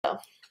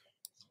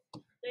go.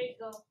 There you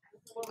go.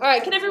 All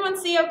right, can everyone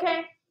see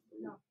okay?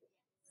 No.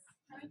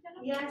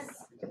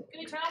 Yes. Can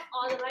you turn off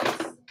all the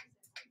lights?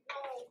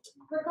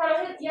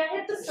 Ricardo,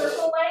 hit the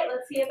circle light.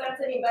 Let's see if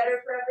that's any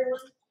better for everyone.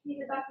 Can you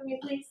hit that for me,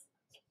 please?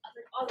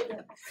 Like all of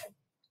them.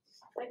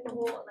 Like the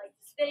whole, like,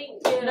 staying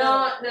good.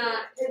 No,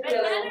 hit the It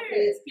other one, matters.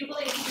 please. People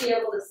need to be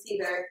able to see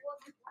their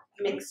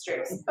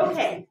mixtures.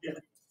 Okay.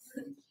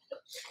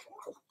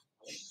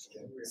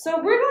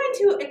 So we're going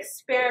to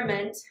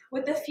experiment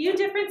with a few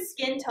different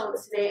skin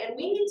tones today, and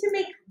we need to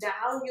make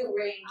value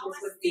ranges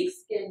with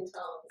these skin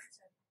tones.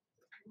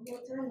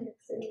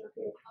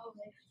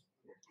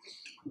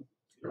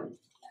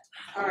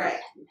 All right.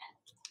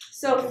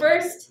 So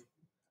first,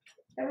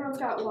 everyone's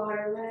got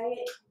water,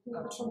 right?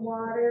 Got some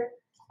water.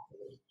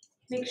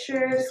 Make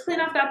sure, just clean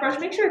off that brush.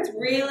 Make sure it's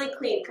really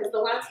clean because the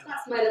last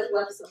class might have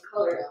left some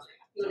color on it.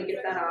 You want to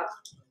get that off.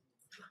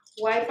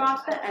 Wipe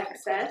off the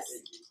excess.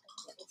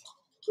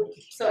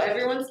 So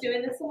everyone's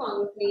doing this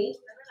along with me.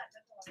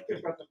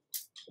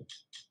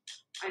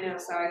 I know,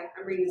 sorry,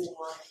 I'm reusing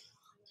water.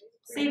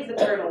 Save the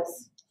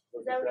turtles.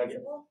 Is that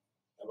reusable?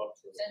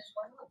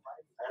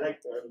 I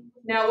like the.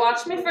 Now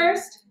watch me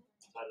first.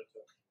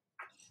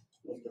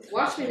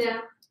 Watch me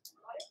now.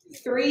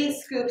 3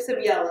 scoops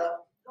of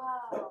yellow.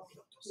 Wow.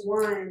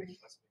 1,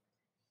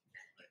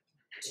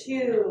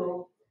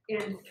 2,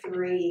 and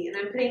 3. And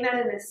I'm putting that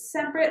in a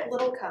separate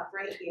little cup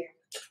right here.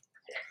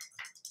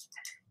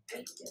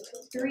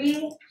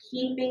 3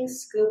 heaping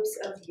scoops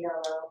of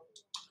yellow.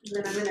 And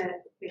then I'm going to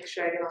make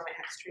sure I get all my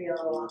extra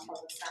yellow off on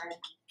the side.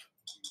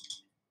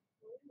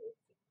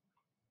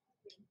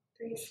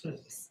 3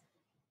 scoops.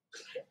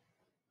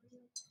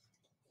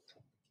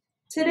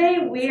 Today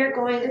we are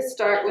going to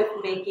start with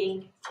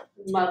making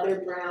mother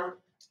brown.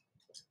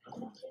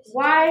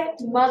 Why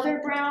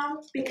mother brown?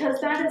 Because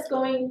that is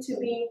going to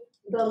be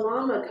the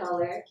mama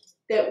color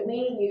that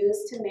we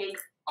use to make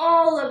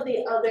all of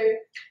the other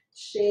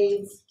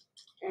shades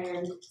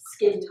and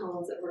skin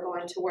tones that we're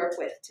going to work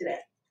with today.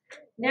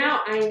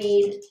 Now I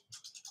need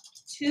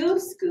 2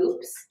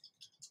 scoops,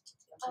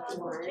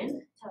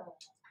 1,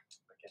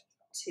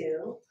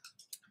 2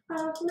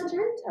 of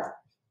magenta.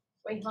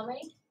 Wait, how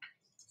many?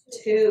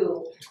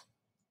 2.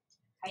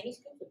 Tiny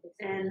scoops?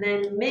 And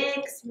then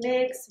mix,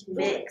 mix,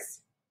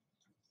 mix.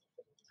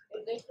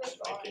 They look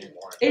like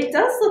orange. It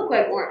does look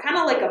like orange, kind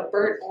of like a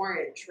burnt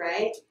orange,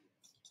 right?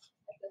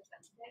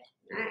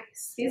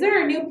 Nice. These are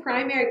our new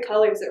primary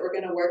colors that we're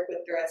going to work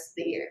with the rest of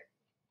the year.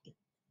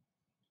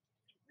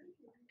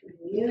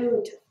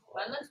 Beautiful.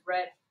 One looks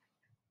red.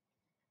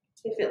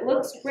 If it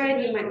looks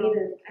red, you might need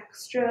an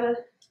extra,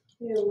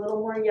 maybe a little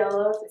more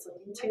yellow if it's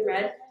looking too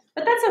red.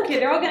 But that's okay.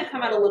 They're all going to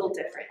come out a little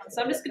different.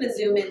 So I'm just going to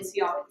zoom in so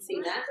y'all can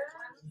see that.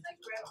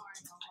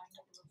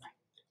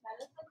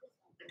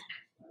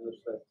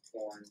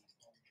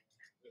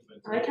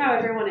 I like how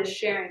everyone is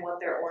sharing what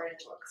their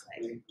orange looks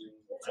like.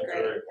 That's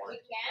great.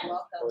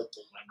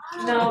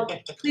 No,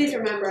 please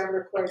remember I'm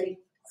recording.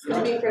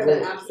 Excuse me for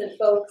the absent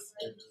folks.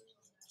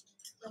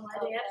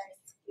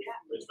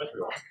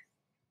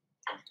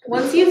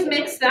 Once you've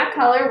mixed that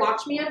color,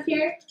 watch me up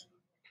here.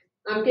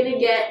 I'm going to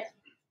get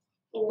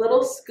a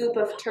little scoop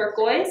of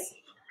turquoise.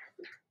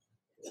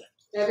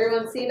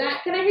 Everyone see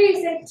that? Can I hear you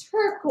say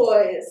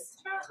turquoise?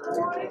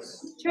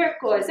 Turquoise.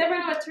 Turquoise.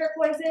 Everyone know what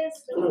turquoise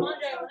is?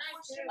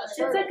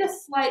 It's like a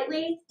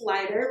slightly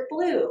lighter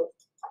blue.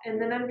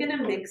 And then I'm going to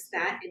mix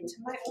that into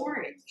my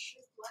orange.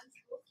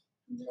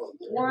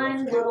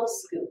 1 little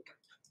scoop.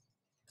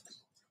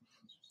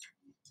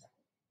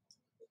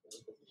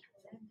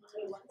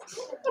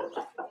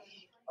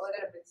 Oh, I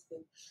got a big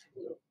scoop.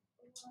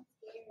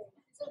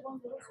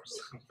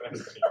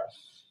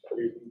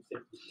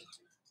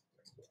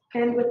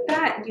 And with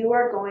that, you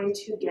are going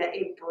to get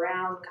a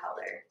brown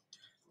color.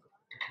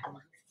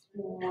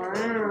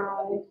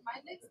 Wow.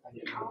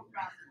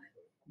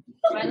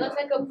 Mine looks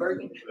like a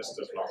burgundy. This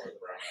does not look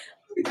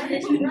Mine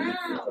is brown.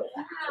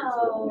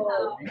 Wow.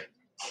 Wow.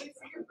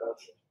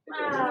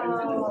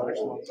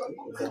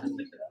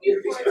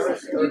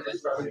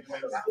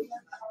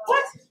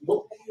 What?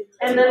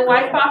 And then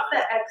wipe off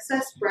the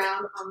excess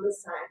brown on the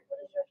side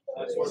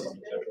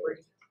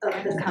of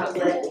the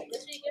cutlet.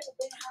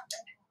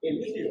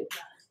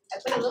 I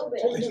put a little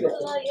bit. I put a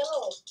lot of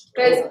yellow.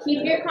 Guys,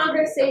 keep your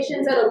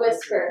conversations at a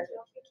whisper.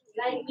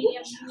 Light,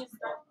 medium, medium,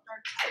 dark,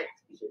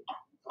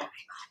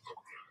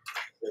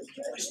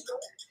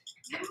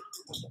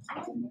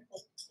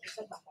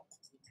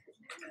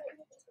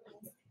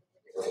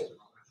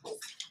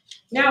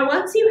 Now,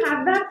 once you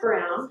have that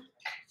brown,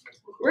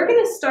 we're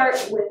going to start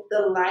with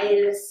the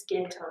lightest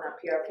skin tone up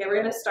here, okay? We're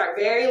going to start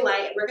very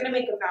light. We're going to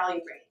make a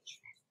value range.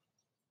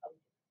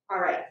 All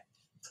right.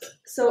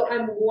 So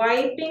I'm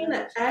wiping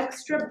the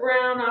extra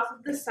brown off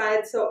of the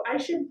side, so I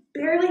should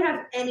barely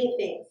have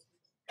anything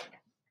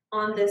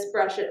on this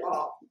brush at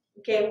all.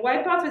 Okay,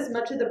 wipe off as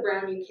much of the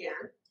brown you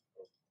can.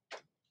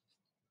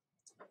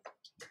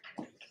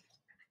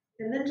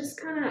 And then just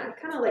kind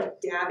of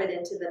like dab it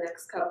into the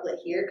next couplet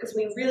here, because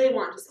we really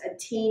want just a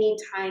teeny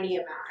tiny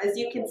amount. As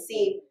you can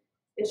see,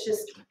 it's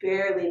just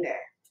barely there.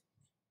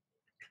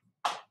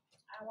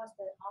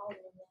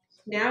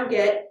 Now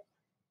get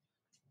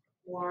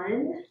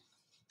 1,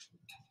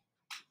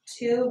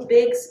 2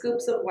 big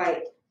scoops of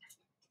white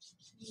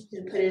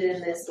and put it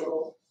in this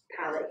little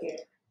palette here,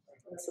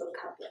 this little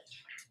cuplet.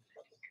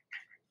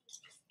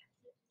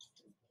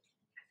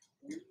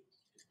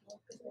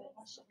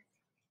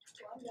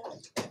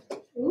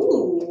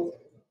 Ooh,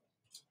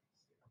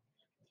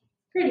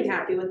 pretty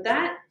happy with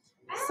that.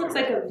 This looks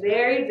like a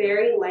very,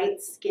 very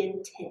light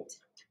skin tint.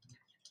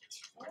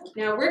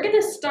 Now we're going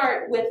to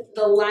start with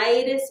the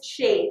lightest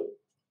shade,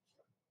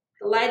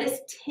 the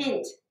lightest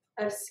tint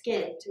of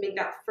skin to make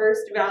that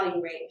first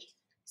value range.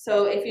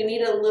 So if you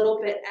need a little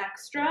bit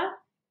extra,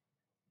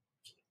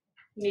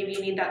 maybe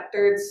you need that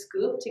 3rd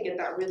scoop to get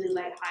that really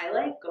light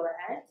highlight, go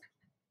ahead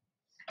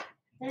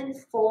and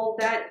fold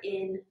that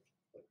in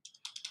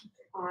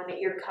on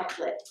your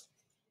couplet.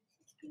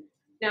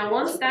 Now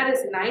once that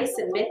is nice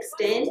and mixed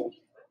in,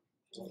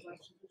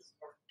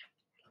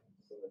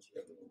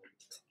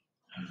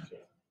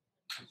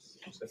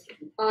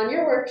 on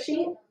your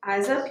worksheet,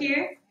 eyes up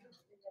here,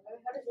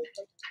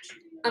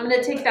 I'm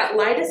going to take that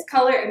lightest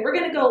color and we're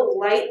going to go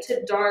light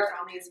to dark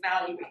on these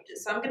value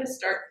ranges. So I'm going to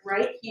start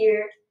right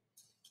here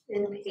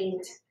and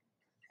paint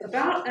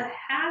about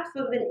 1/2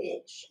 of an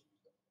inch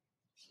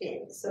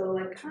in. So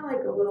like kind of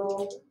like a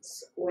little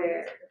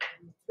square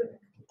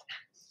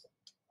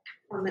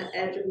on the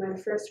edge of my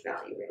first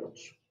value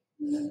range.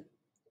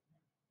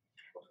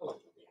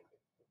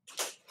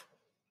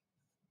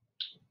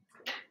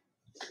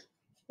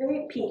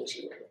 Very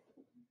peachy.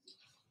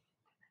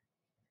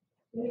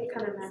 Maybe it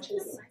kind of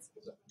matches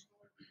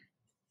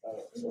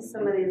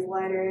some of these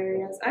lighter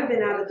areas. I've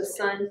been out of the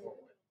sun.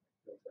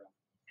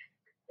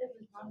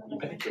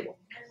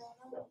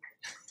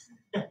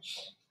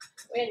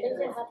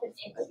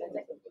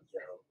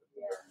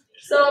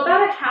 So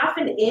about 1/2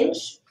 an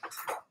inch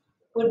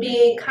would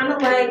be kind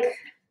of like,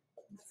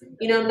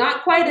 you know,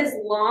 not quite as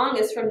long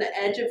as from the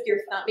edge of your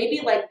thumb, maybe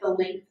like the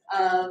length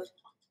of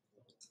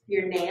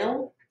your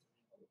nail,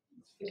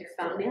 your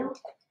thumbnail.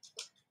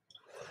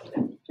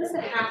 Just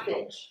 1/2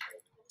 inch.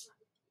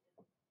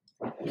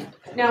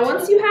 Now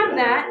once you have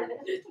that,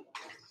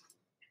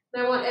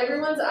 I want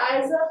everyone's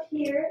eyes up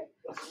here.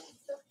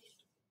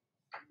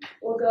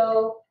 We'll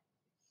go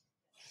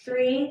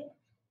 3,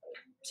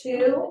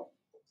 2,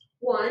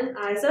 1.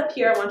 Eyes up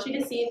here. I want you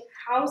to see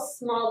how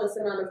small this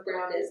amount of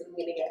brown is I'm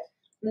going to get.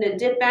 I'm going to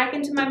dip back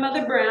into my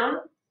mother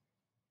brown.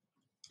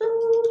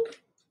 Boop.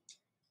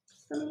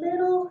 A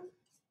little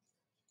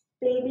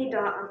baby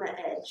dot on the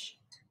edge.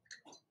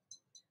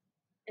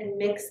 And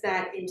mix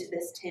that into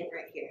this tint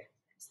right here.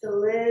 Just a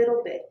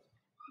little bit.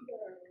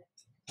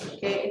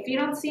 Okay, if you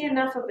don't see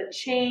enough of a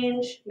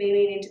change, maybe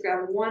you need to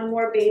grab 1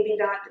 more baby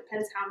dot.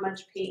 Depends how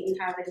much paint you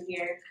have in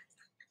here.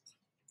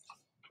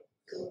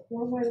 Go with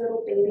 1 more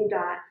little baby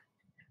dot.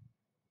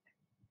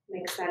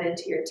 Mix that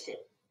into your tint.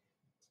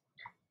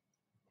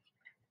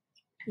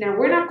 Now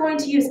we're not going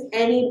to use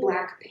any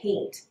black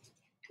paint.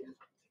 I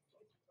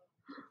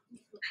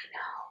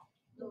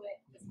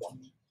know.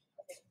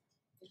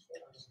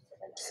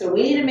 So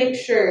we need to make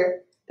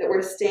sure that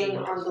we're staying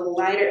on the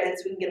lighter end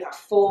so we can get that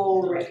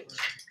full range.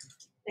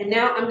 And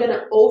now I'm going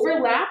to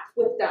overlap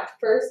with that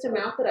first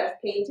amount that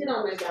I've painted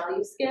on my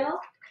value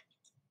scale.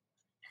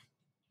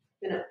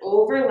 I'm going to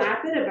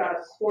overlap it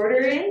about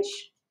 1/4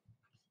 inch.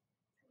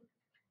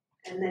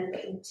 And then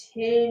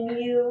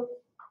continue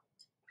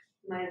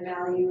my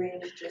value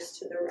range just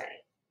to the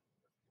right.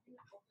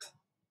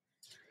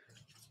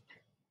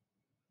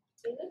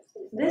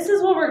 This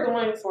is what we're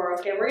going for,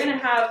 okay? We're going to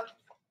have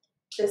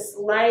this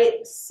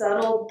light,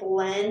 subtle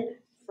blend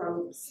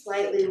from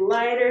slightly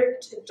lighter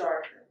to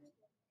darker.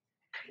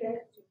 Okay?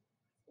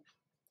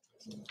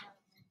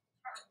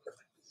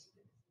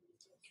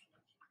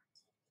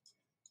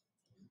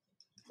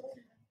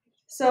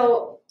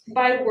 So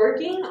by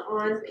working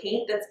on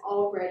paint that's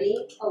already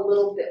a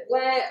little bit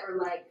wet or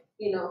like,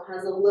 you know,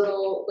 has a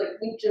little, like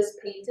we just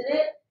painted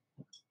it,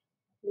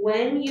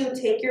 when you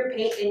take your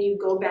paint and you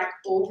go back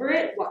over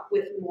it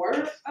with more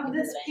of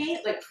this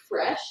paint, like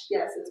fresh,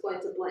 yes, it's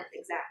going to blend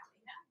exactly.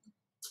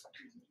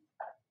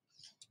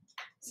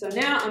 So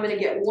now I'm going to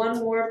get 1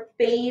 more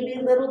baby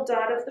little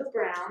dot of the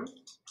brown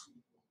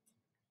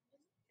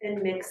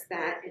and mix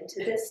that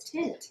into this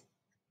tint. I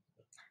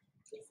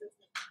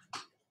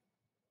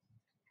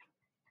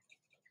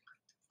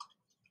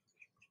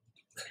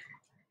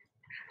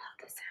love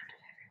the sound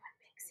of everyone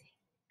mixing.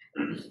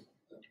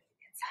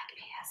 It's like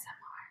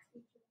ASMR.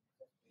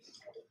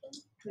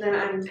 And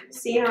then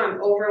see how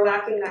I'm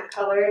overlapping that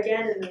color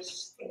again and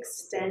just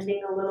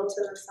extending a little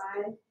to the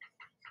side.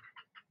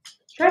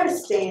 Try to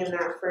stay in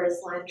that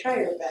first line. Try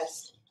your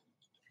best.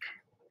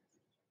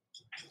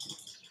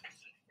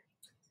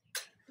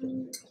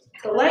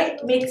 The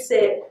light makes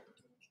it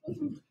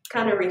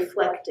kind of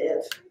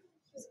reflective.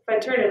 If I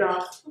turn it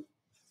off,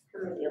 it's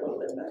going to be a little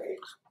bit better.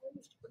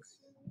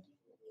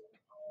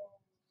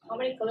 How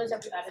many colors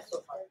have you added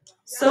so far?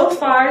 So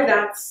far,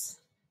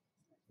 that's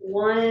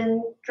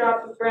 1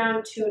 drop of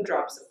brown, 2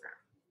 drops of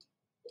brown.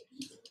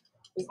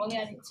 We've only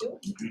added 2?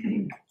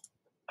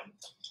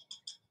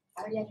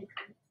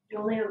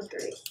 Only on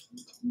 3.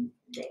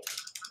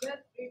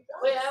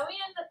 Wait, are we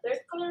in the third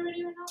color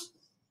already or no?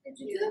 Did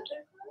you do the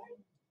third color?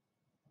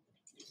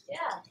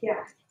 Yeah.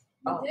 Yeah.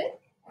 You did?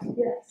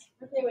 Yes.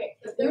 Okay, wait.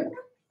 The third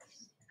one?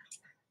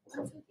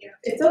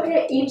 It's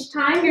okay. Each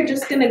time you're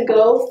just going to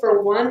go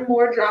for one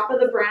more drop of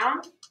the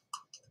brown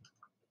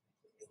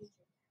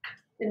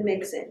and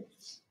mix in.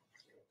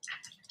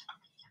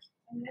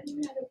 And then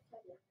you had a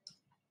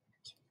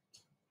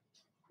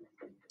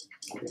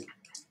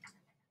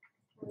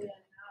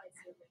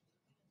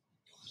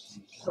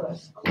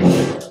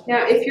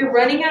Now, if you're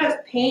running out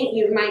of paint,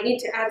 you might need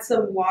to add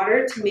some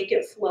water to make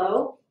it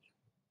flow.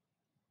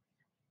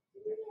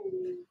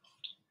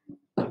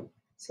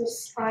 So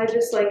I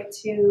just like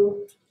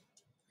to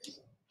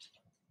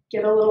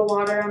get a little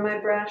water on my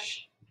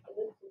brush,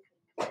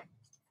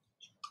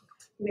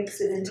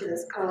 mix it into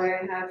this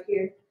color I have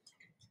here.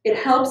 It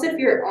helps if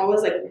you're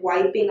always like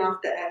wiping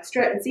off the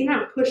extra, and see how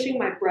I'm pushing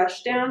my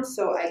brush down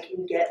so I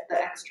can get the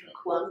extra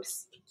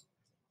clumps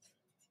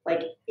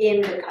like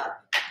in the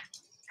cup.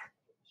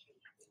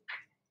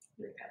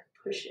 I gotta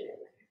push it in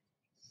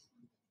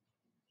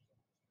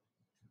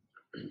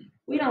there.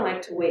 We don't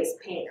like to waste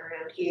paint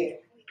around here.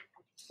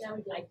 Yeah,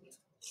 we like it.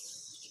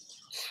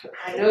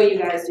 I know you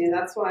guys do.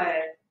 That's why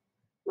I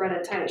run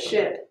a tight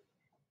ship.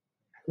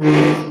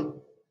 Okay,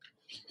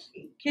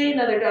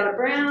 another dot of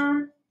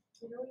brown.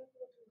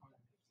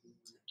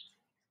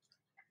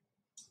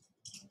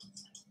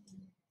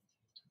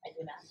 I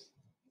do that.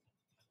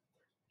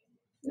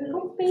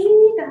 Little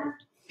baby dot.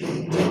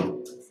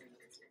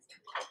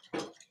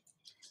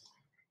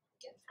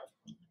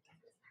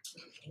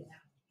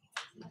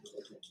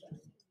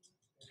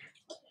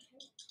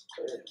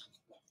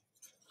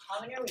 How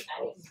many are we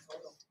adding in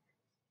total?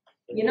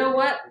 You know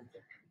what?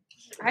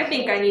 I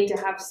think I need to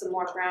have some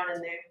more brown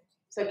in there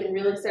so I can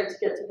really start to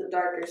get to the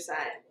darker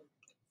side.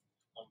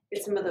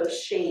 Get some of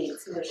those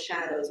shades, some of those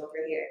shadows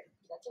over here.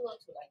 That's a little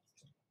too light.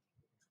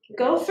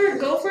 Go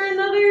for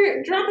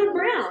another drop of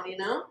brown, you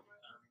know?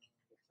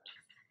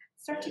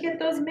 Start to get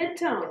those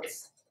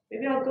midtones.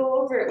 Maybe I'll go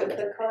over it with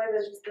the color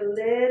that's just a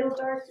little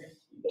darker.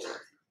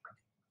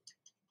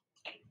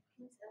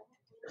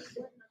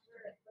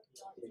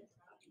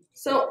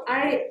 So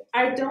I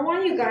don't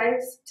want you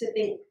guys to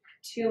think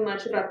too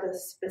much about the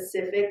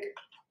specific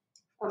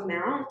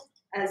amount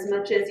as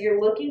much as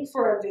you're looking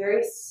for a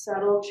very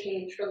subtle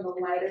change from the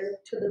lighter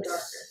to the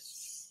darker.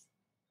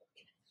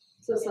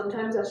 So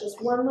sometimes that's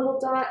just one little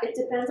dot. It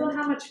depends on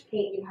how much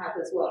paint you have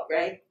as well,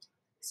 right?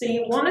 So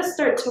you want to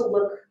start to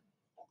look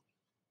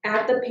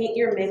at the paint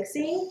you're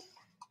mixing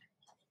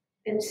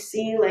and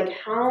see like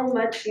how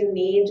much you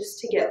need just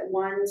to get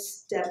one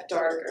step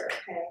darker,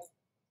 okay?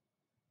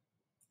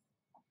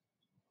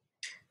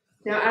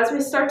 Now as we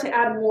start to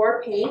add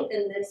more paint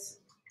and this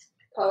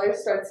color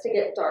starts to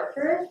get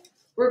darker,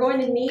 we're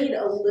going to need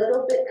a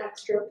little bit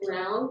extra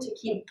brown to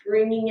keep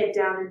bringing it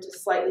down into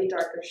slightly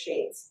darker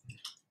shades.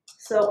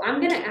 So I'm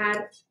going to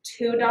add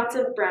 2 dots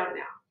of brown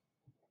now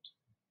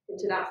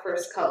into that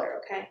first color,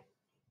 okay?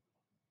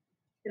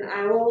 And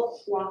I will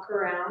walk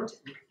around.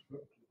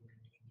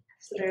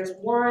 So there's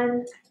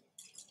 1,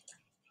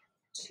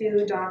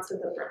 2 dots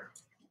of the brown.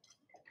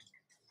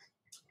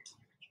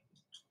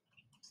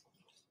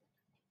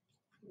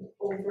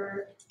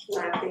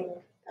 Overlapping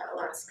that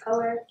last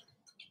color.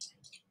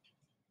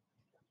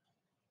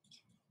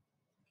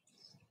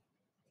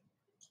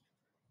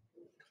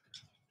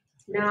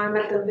 Now I'm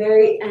at the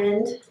very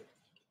end.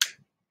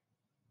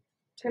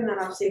 Turn that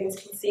off so you guys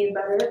can see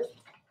better.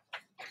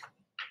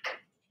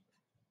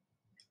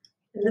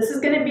 And this is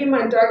going to be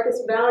my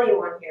darkest value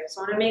on here, so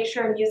I want to make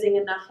sure I'm using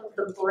enough of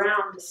the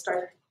brown to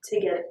start to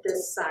get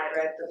this side,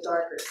 right, the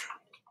darker side.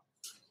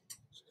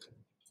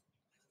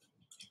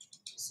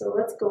 So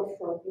let's go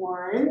for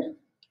 1.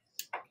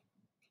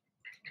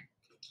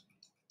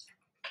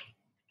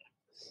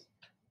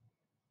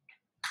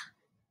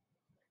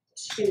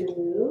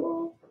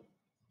 2.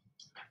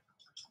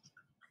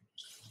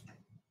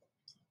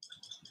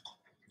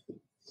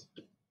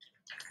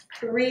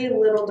 3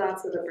 little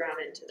dots of the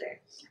brown into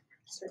there.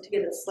 Start to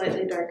get a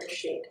slightly darker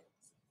shade.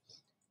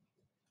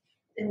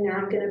 And now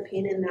I'm going to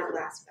paint in that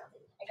last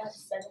value. I got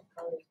 7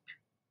 colors.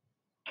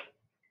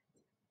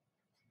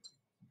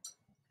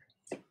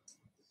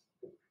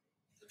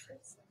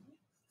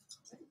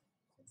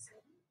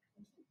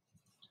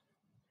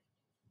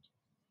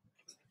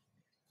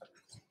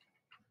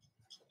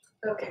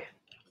 Okay.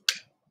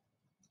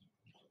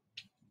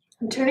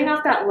 I'm turning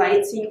off that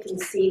light so you can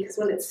see, because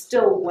when it's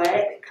still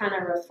wet, it kind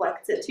of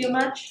reflects it too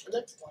much. It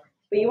looks warm.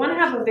 But you want to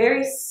have a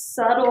very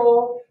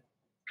subtle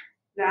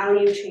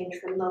value change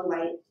from the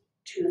light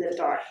to the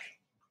dark.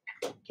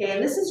 Okay,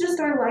 and this is just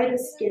our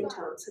lightest skin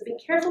tone, so be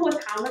careful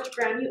with how much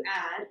brown you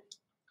add.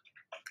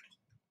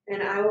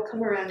 And I will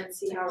come around and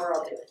see how we're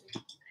all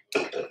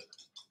doing.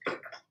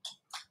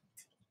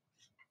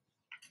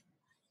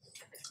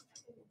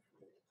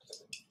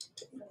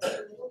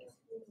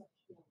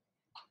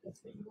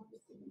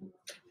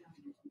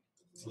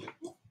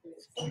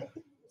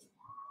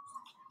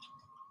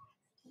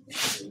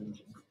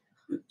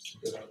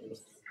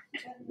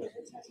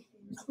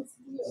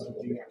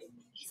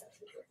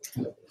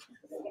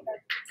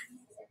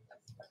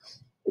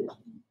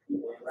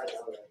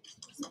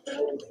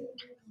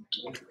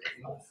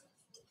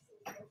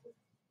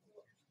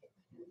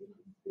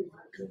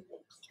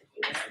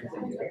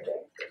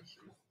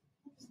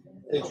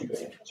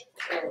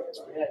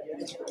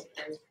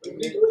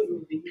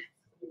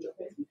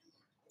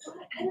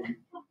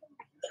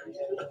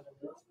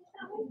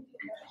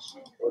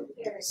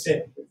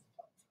 Sit.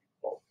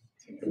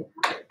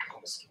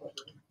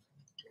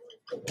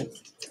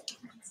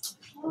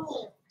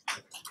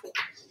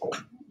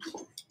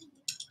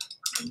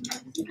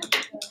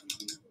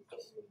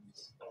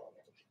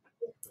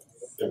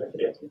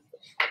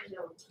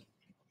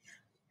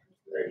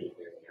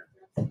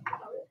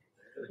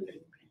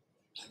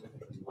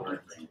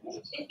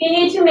 If you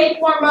need to make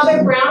more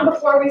Mother Brown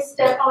before we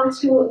step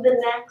onto the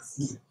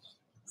next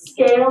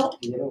scale,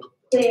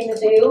 please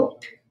do.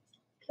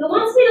 Who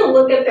wants me to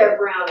look at their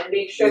brown and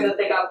make sure that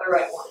they got the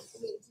right one?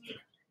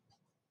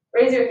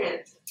 Raise your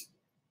hand.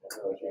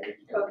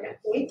 Okay,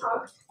 we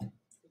talked.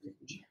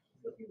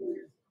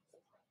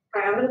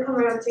 Alright, I'm gonna come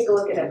around and take a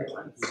look at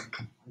everyone's.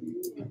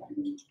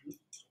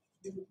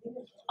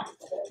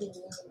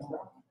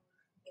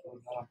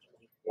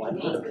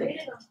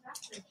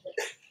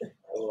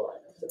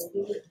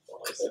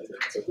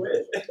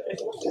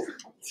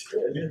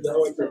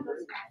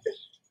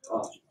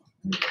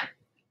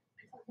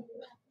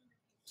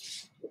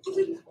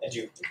 And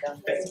you.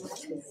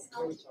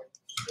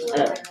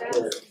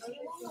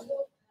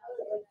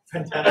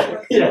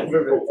 Fantastic. Yeah,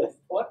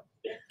 what?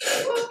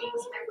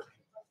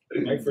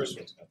 My first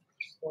one's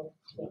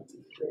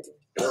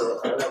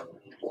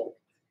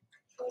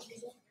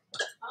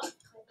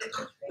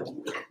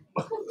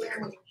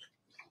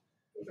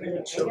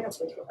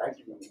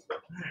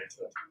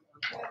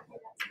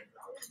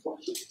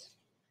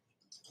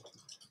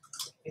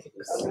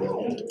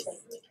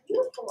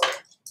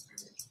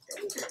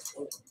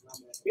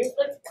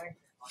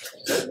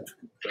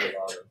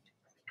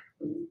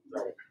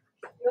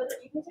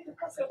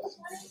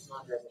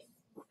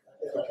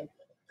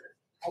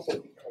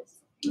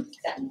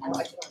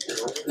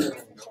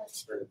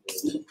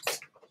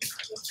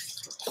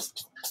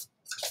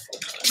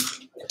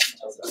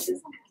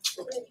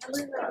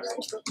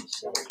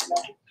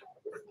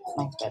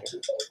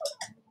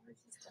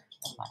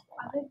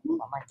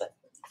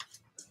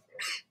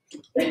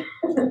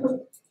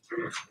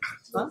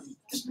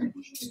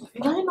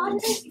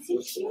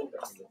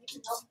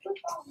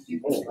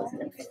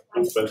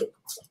Mine's better.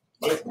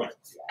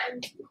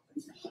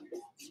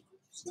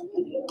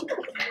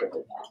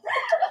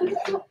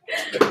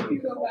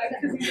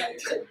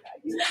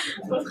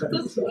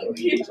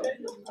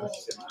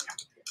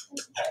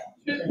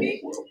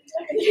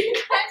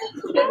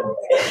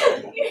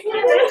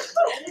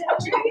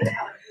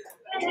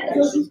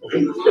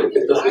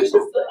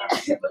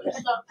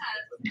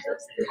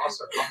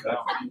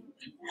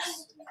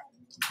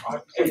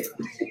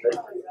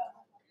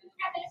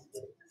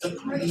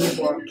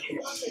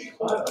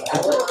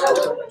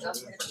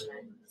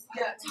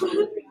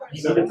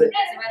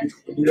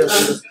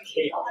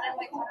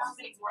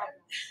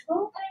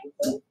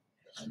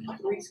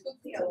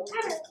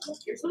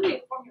 better.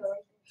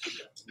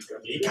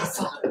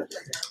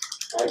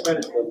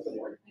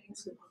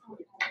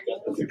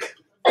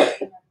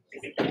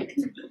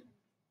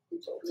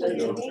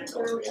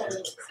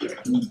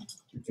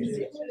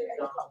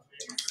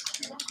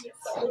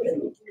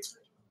 Huh?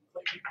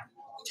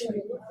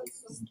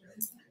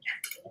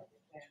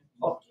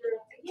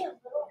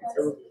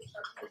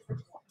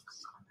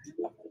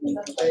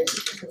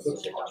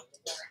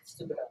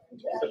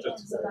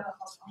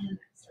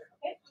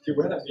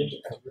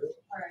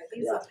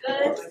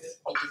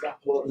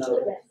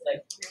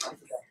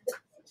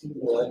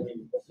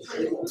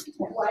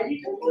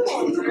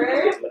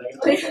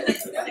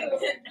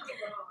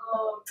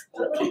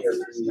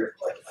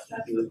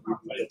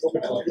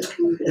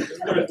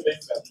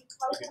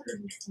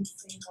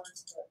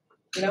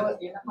 You know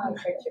what? You know how I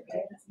tried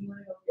chicken?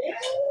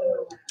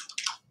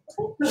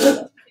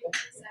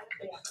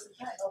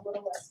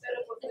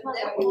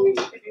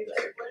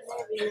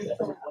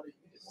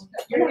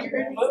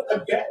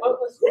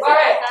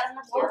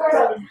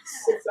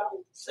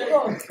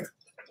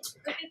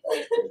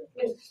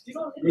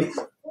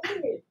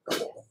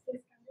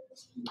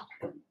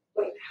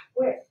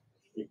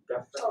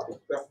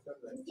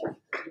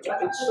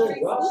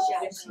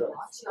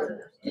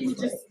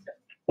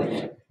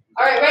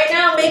 Alright, right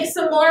now make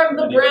some more of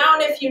the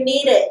brown if you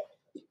need it.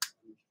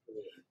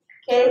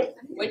 Okay?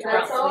 Which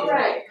That's brown?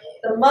 alright.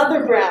 The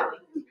mother brown.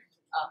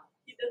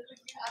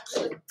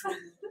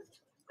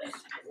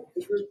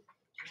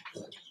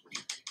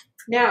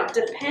 Now,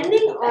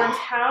 depending on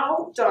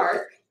how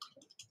dark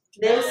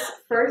this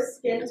first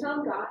skin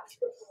tone got,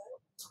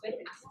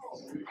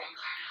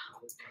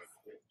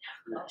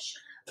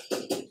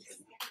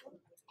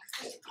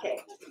 okay.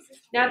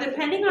 Now,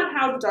 depending on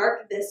how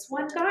dark this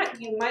one got,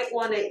 you might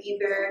want to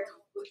either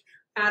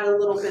add a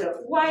little bit of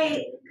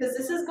white, because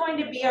this is going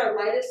to be our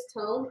lightest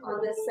tone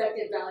on this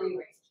second value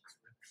range.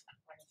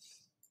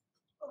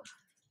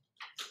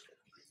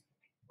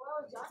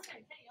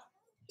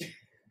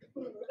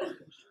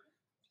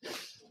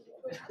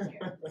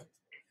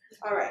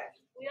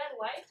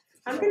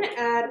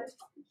 add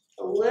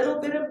a little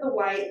bit of the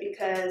white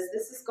because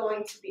this is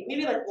going to be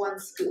maybe like 1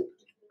 scoop.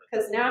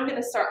 Because now I'm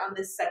going to start on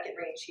this second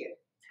range here.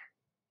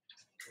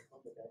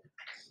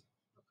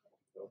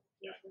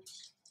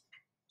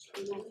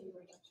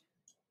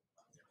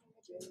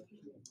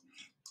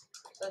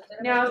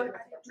 Now,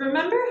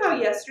 remember how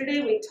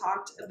yesterday we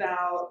talked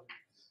about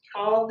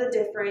all the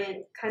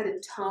different kind of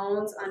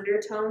tones,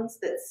 undertones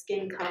that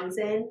skin comes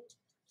in?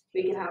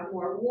 We can have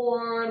more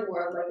warm,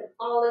 more of like an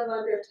olive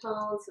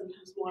undertone,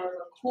 sometimes more of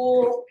a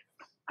cool.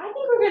 I think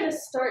we're going to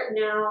start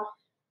now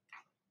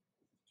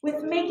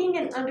with making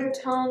an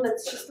undertone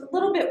that's just a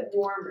little bit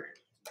warmer.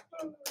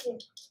 All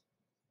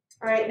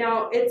right,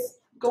 now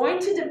it's going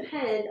to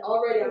depend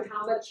already on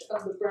how much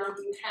of the brown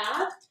you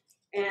have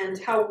and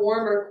how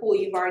warm or cool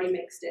you've already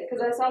mixed it,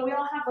 because I saw we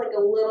all have like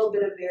a little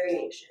bit of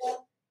variation.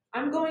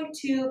 I'm going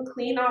to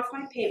clean off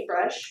my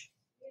paintbrush.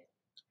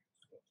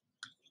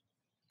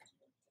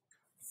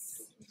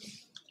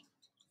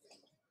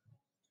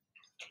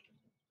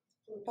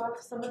 Wipe off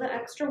some of the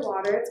extra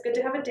water. It's good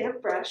to have a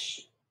damp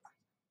brush.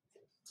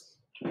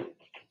 I'm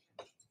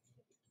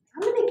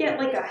going to get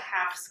like a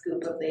half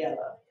scoop of the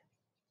yellow.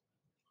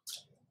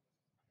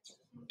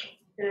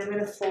 And I'm going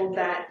to fold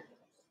that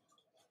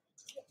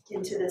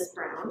into this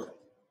brown.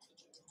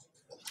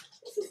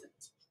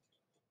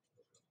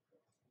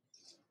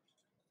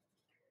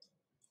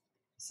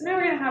 So now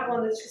we're going to have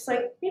one that's just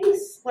like maybe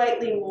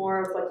slightly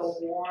more of like a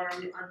warm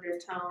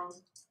undertone.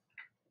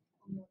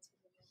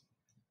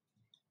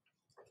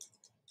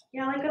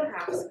 Yeah, like a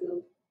half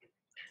scoop.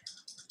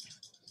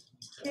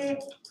 Okay.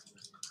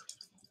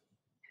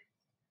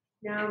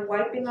 Now I'm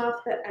wiping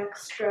off the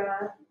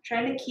extra,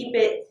 trying to keep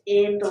it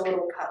in the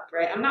little cup,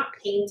 right? I'm not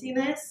painting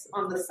this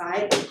on the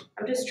side.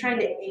 I'm just trying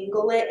to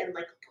angle it and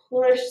like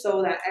push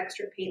so that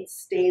extra paint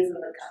stays in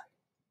the cup.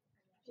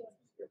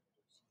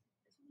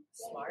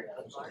 Smart,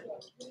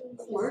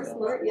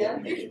 yeah.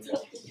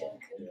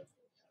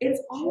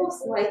 It's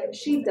almost like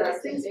she does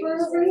things for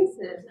a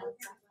reason.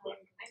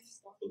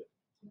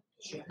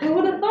 Who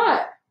would have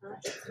thought?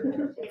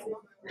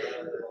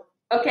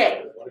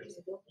 Okay.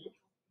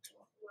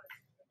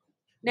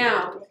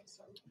 Now,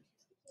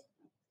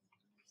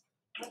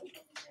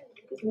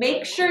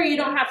 make sure you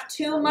don't have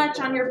too much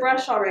on your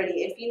brush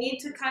already. If you need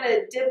to kind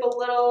of dip a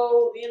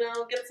little,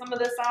 get some of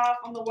this off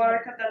on the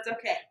water cup, that's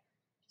okay.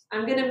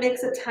 I'm going to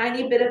mix a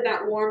tiny bit of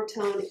that warm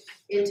tone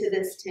into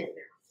this tint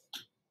now.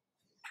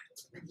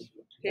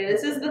 Okay,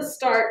 this is the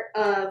start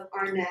of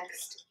our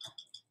next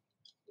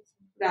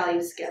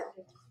value scale.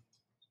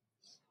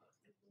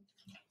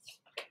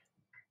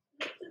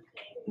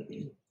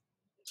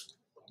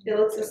 It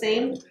looks the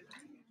same?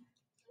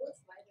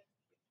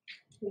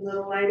 A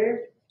little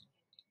lighter?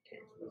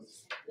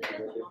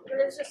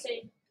 It's the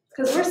same.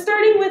 Because we're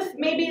starting with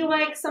maybe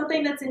like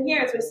something that's in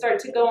here as we start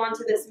to go on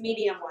to this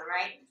medium one,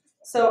 right?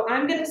 So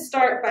I'm going to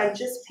start by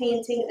just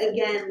painting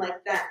again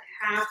like that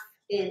 ½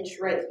 inch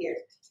right here.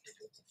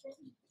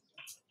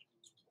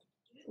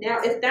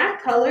 Now if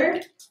that color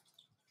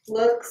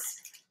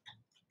looks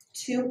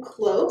too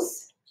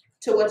close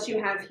to what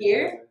you have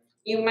here,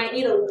 you might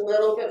need a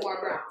little bit more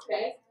brown,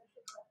 okay?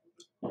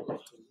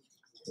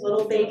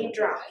 Little baby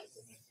drop.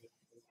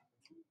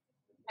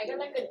 I got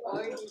like an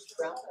orange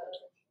brown.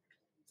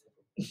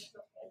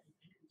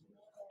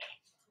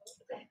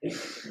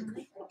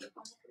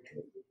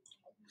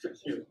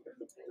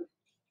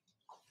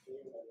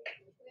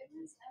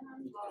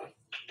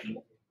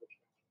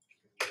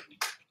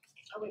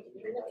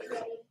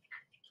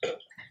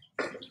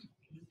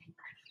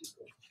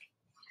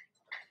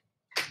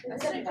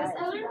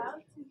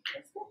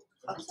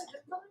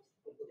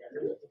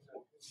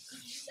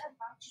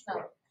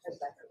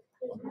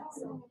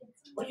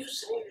 What do you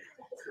say?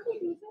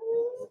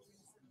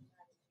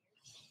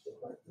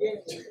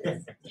 Is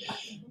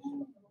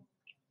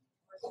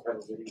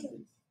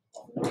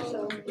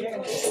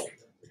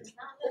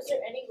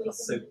there any way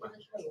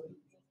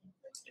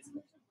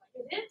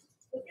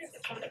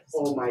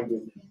Oh my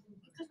goodness.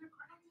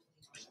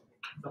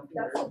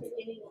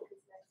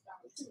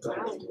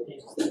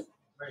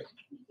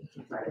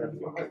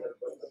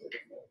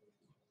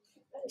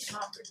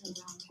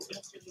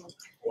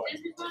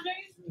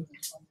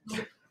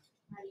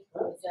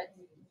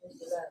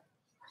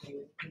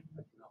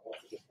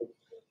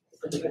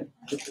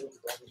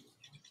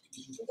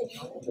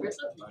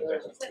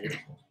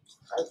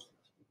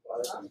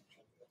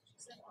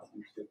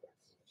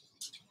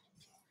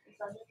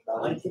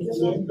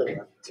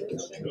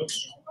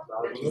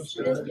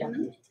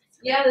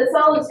 Yeah, this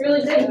all looks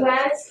really good,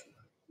 guys.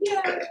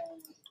 Yeah.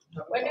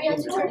 When do we have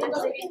to turn in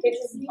the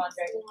pictures in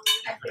contract?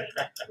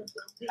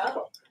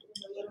 Oh,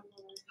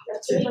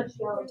 That's pretty much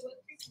yellow.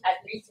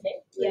 at 3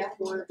 today? Yeah.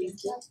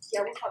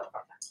 Yeah, we'll call it.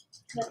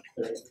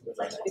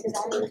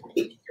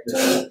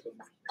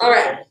 All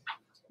right.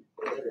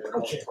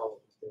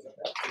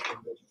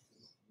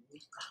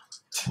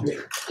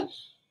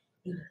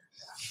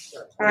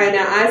 All right,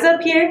 now eyes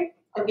up here.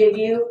 I'll give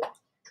you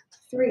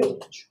 3,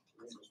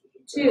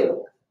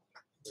 2,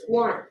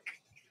 1.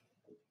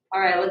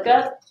 All right, look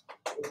up.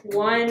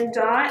 1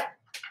 dot.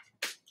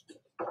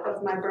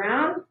 of my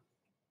brown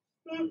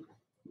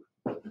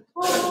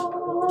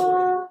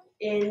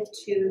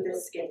into the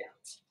skin tone.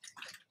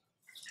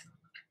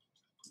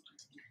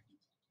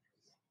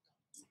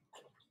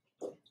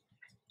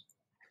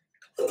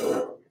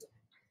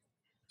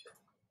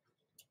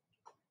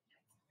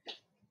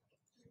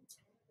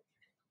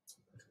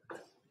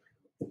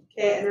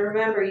 Okay, and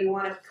remember, you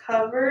want to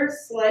cover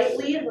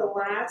slightly the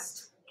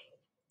last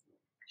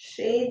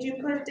shade you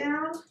put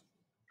down,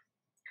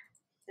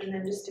 and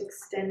then just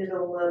extend it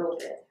a little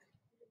bit.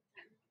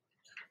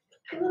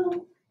 A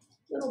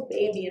little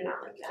baby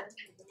amount like that,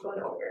 going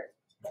over.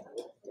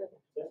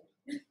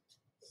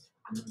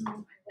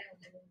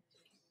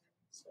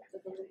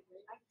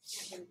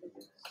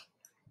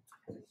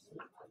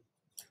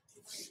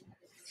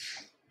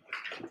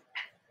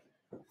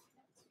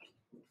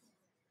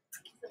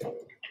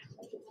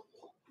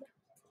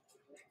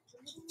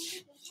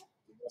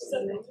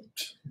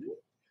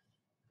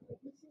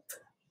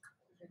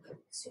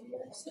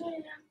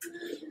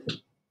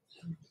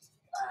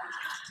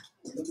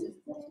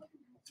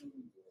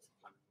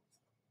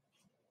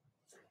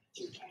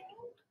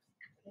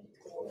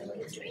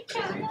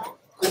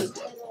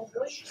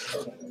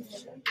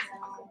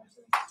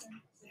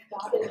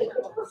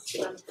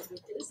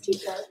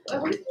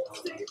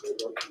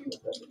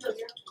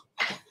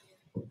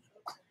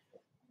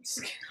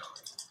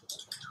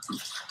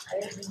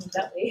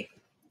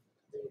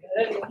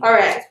 All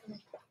right.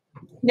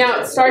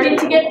 Now it's starting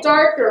to get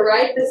darker,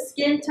 right? The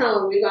skin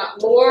tone. We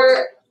got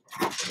more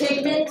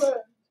pigment,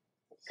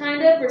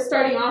 kind of. We're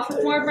starting off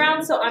with more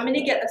brown, so I'm going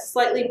to get a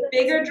slightly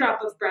bigger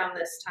drop of brown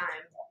this time.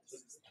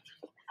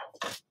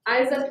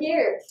 Eyes up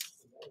here.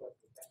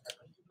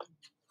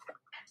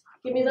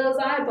 Give me those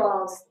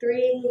eyeballs.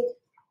 3,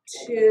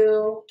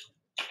 2,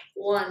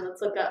 1.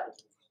 Let's look up.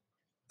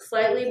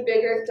 Slightly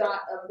bigger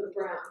dot of the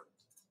brown.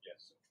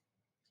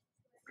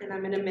 And I'm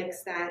going to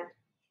mix that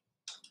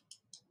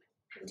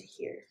into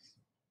here.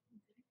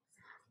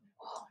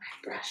 Oh,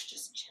 my brush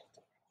just chilled.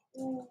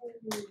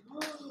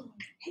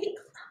 Hey.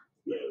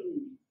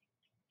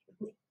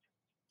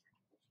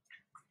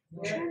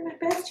 I'm trying my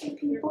best here,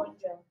 people.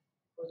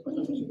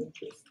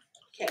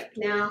 Okay,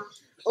 now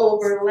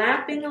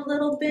overlapping a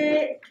little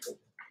bit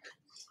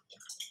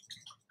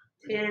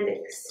and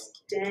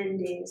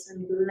extending, so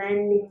I'm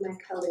blending my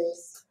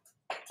colors.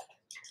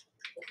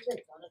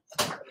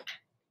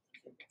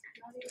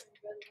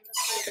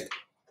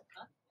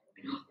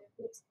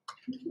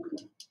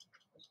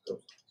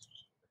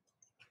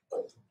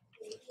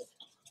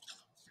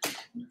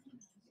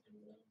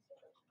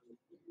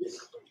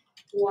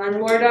 One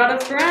more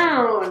dot of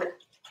brown.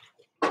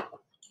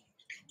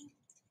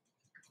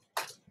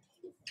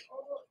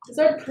 These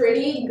are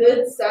pretty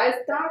good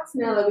sized dots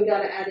now that we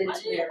got to add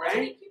into there,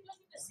 right?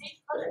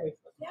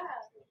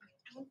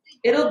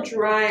 It'll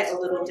dry a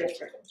little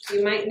different.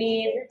 You might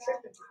need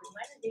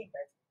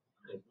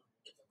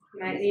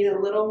a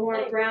little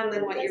more brown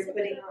than what you're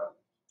putting on.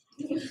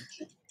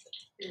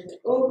 And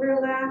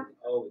overlap.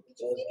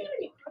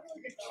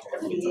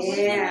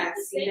 Yeah,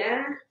 see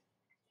that?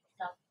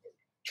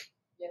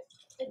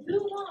 It's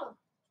blue, huh?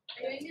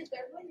 Are you in your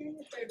third one? You're in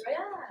your third, right?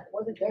 Yeah.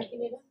 Was it dark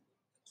in it?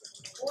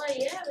 Well,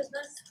 yeah, but it's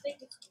not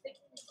sticky.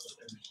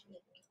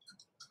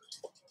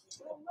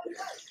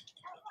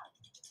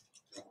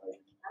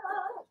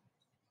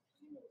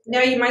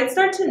 Now you might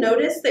start to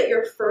notice that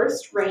your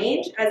first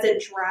range, as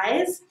it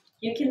dries,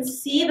 you can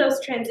see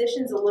those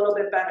transitions a little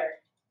bit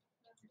better.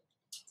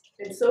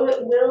 And so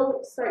it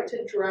will start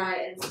to dry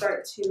and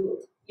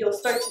you'll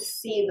start to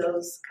see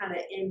those kind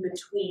of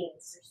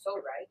in-betweens. You're so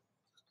right.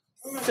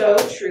 So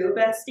true,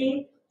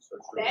 bestie.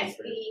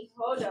 Bestie,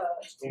 hold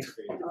up.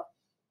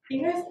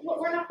 You guys,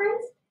 we're not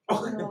friends?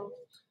 No.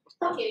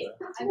 Okay,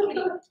 I'm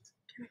kidding.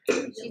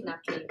 She's not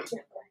kidding.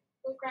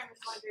 Go grab my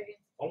squadron.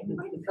 Oh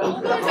my Oh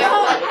God. my God,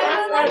 I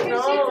don't like it. She No.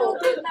 told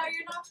you now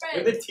you're not friends.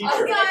 You're the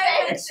teacher.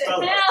 Okay.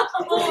 Expel her. Hell.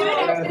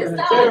 Get her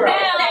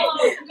Hell. out.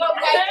 Go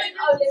back to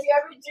Olivia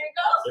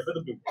Rodrigo. Give her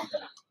the boot.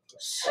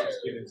 Just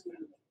give it to her.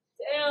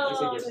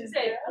 Damn. She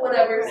said,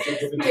 Whatever.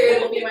 Sixth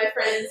period will be my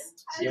friends.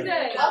 she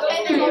said,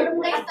 Okay, then go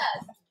replace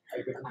us.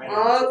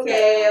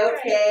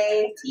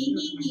 Okay. Tee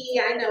hee hee.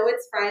 I know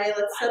it's Friday.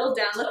 Let's settle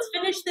down. Let's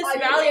finish this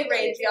value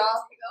range,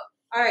 y'all.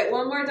 All right,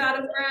 one more dot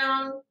of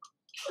brown.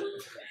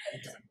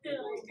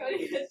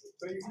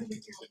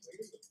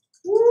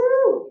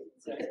 Woo!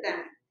 Look at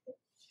that.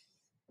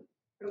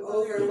 From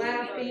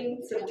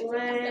overlapping to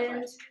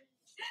blend.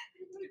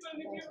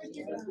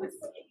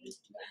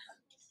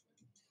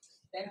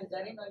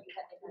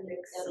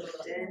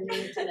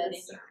 Extending to the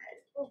side.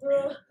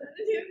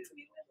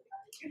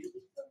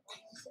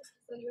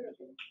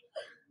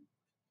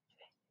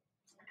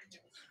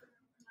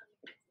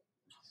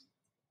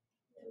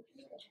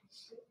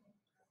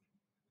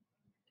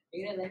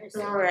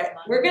 All right,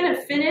 we're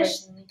gonna finish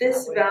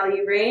this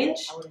value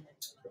range.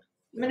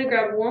 I'm gonna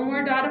grab one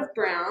more dot of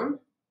brown,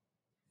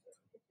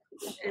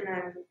 and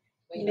I'm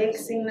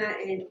mixing that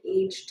in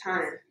each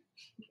time.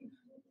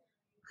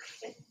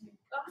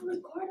 Oh,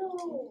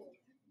 Ricardo.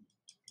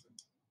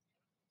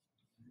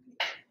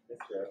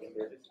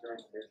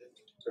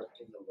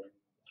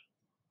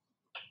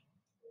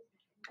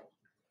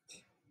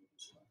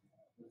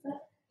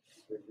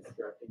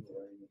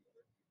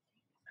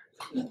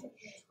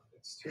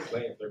 It's too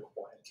late. They're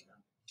quiet now.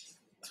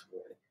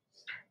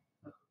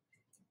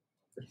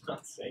 They're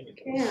not saying it.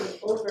 Okay, I'm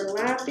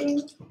overlapping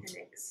and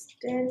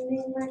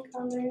extending my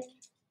color.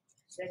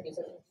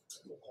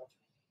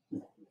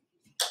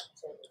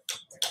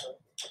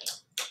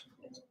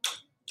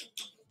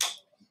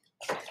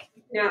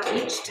 Now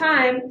each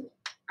time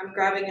I'm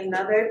grabbing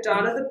another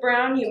dot of the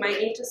brown, you might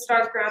need to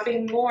start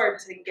grabbing more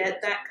to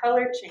get that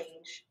color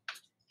change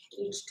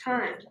each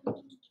time.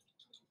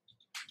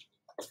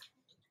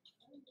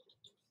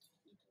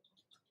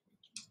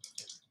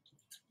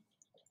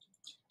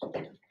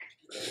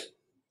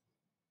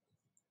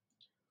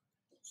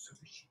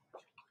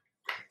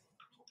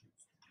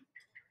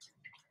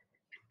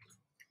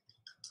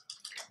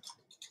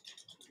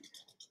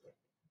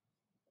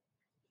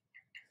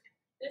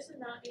 This is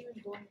not even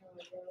going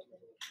over there.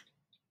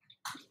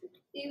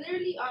 They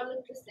literally all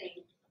look the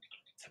same.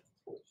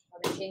 How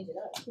they change it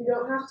up. You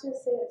don't have to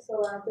say it so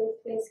loudly.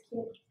 Please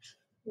keep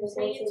your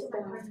Say it voices to my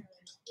down. partner.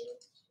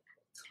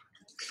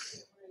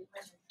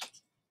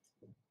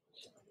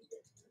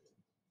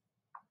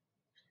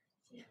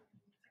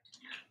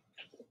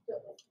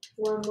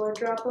 One more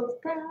drop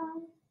of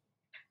brown.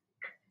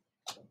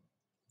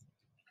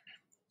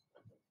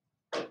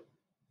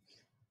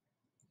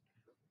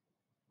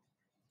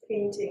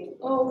 Painting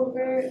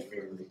over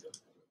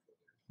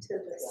to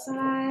the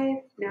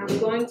side. Now I'm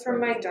going for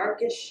my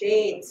darkest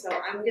shade, so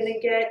I'm gonna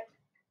get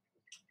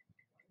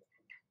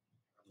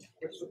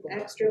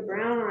extra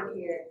brown on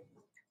here.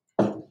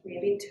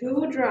 Maybe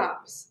 2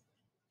 drops.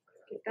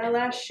 Get that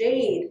last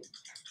shade.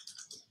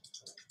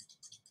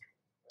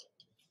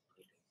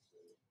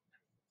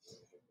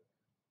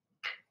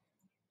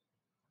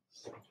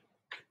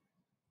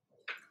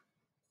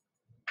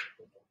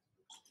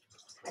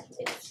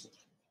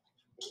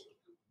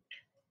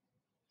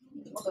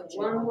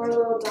 One more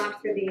little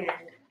dot for the end.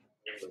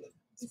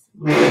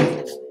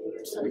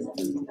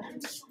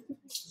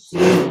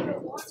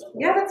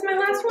 Yeah, that's my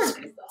last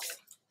one.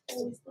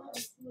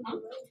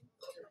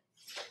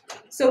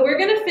 So we're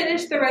gonna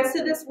finish the rest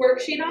of this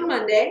worksheet on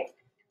Monday.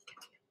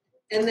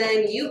 And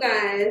then you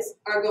guys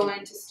are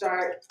going to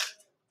start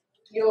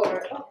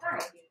your,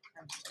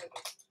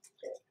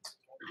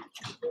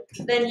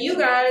 then you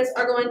guys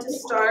are going to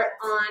start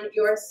on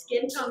your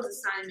skin tones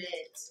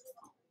assignment.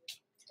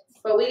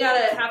 But we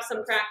gotta have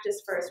some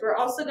practice first. We're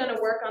also gonna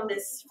work on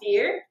this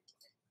sphere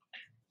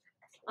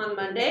on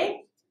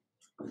Monday.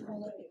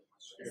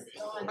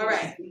 All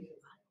right.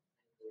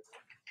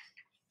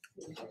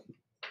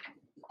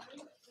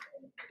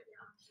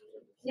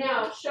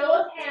 Now,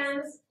 show of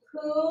hands,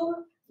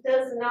 who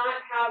does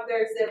not have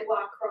their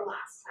Ziploc from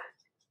last time?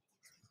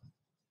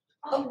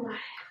 Oh my.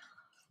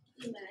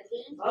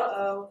 Imagine.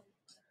 Uh-oh.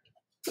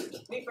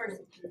 Me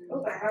first.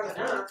 Hope I have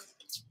enough.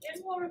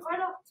 Get more,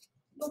 Ricardo.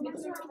 Go get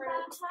some,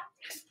 Ricardo.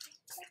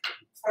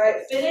 All right,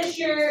 finish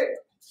your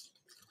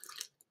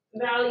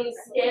value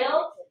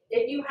scale.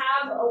 If you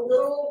have a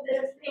little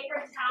bit of paper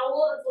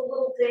towel that's a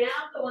little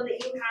damp, the one that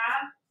you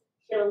have,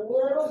 get a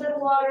little bit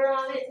of water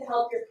on it to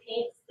help your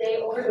paint stay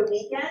over the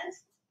weekend.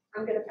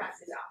 I'm gonna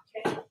pass it out,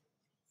 okay?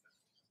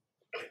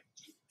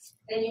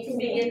 And you can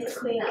begin to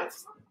clean up.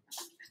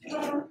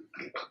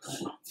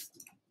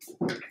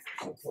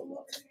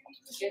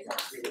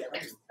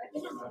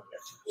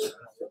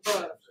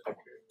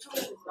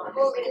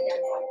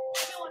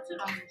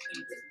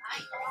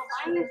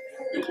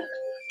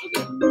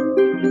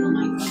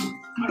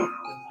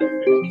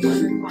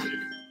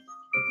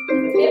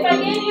 If I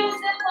gave you a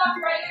Ziploc,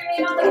 write your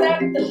name on the back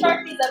of the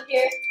Sharpies up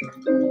here.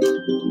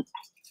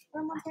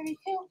 Room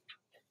 132.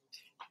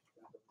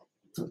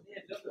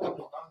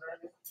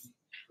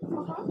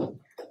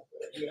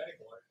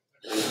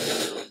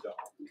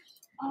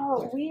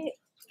 Oh,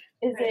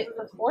 is it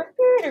the 4th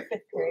period or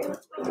 5th period?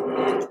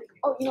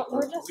 Oh,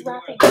 we're just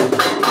wrapping up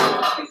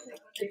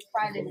the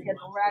Friday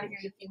schedule. We're out of here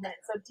in a few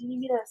minutes. So do you need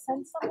me to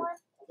send someone?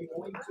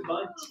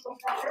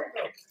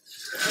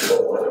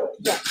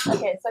 Yeah,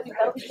 okay, so I think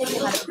that'll be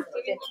taken out of the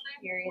 5th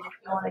period if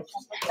you want to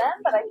check with them,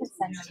 but I can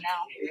send them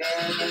now.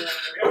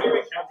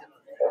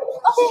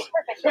 Okay,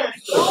 perfect.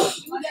 Thanks.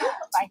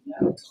 Bye.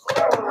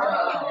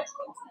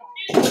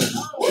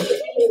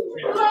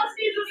 Who else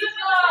needs a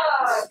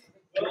Ziploc?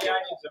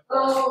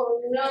 Oh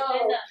no.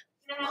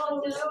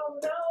 Oh no,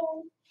 no.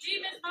 You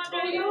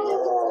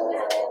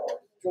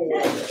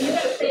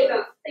gotta save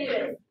it. Save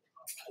it.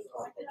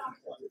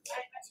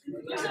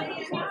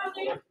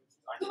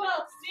 Who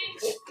else?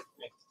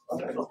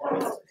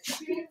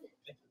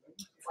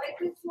 Wipe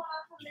this one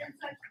off on the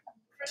inside.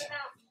 Print it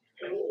out.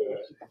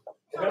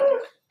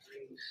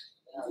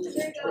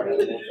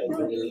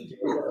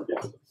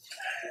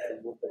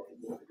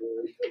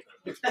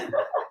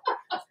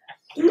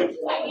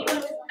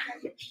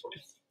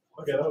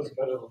 Okay, that was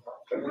better than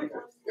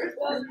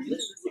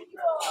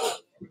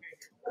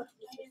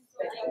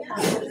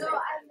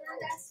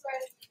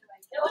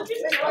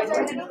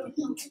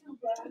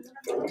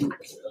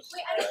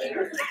Wait, I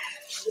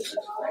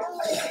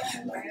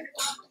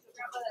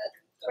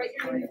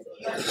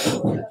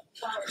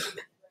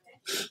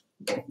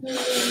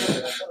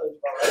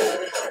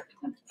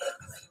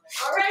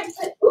All right.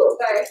 Ooh,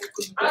 sorry.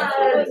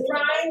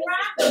 Ryan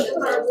Rapp,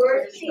 my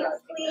worksheet,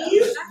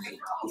 please.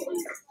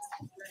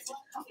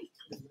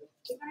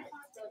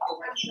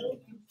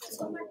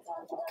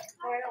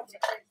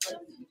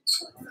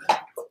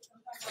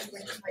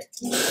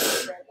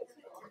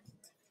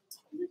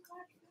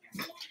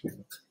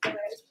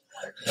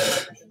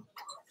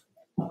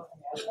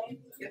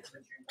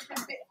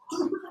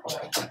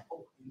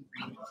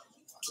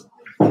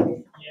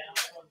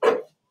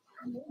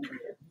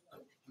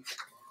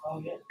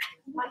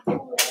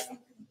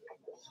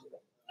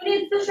 Who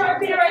needs the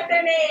Sharpie to write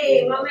their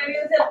name on their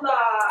new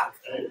Ziploc?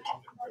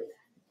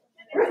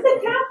 Where'd the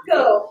cap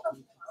go?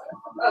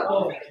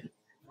 Oh.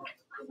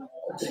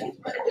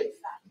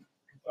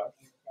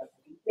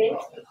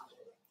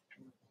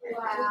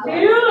 Wow.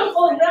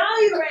 Beautiful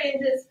value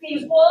ranges,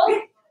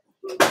 people.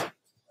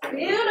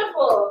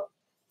 Beautiful.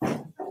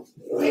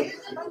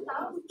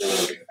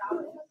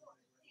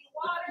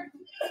 Water,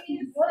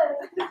 please.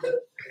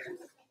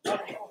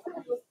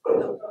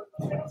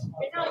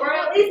 Or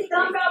at least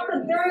dump out the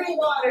dirty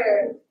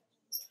water.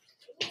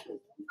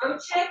 I'm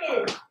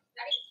checking.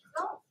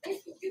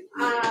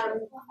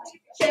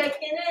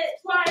 Checking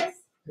it twice.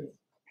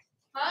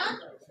 Huh?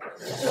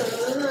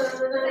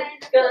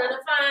 Gonna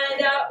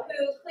find out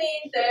who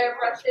cleaned their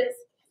brushes.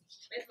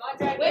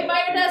 Wait by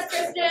your desk,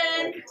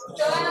 Kristen.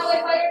 Joanna,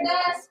 wait by your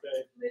desk.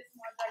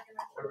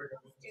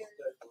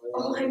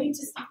 Oh, I need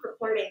to stop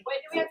recording.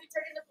 Wait, do we have to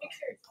turn in the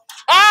pictures?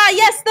 Ah,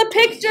 yes, the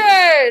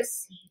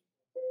pictures.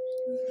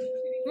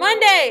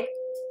 Monday.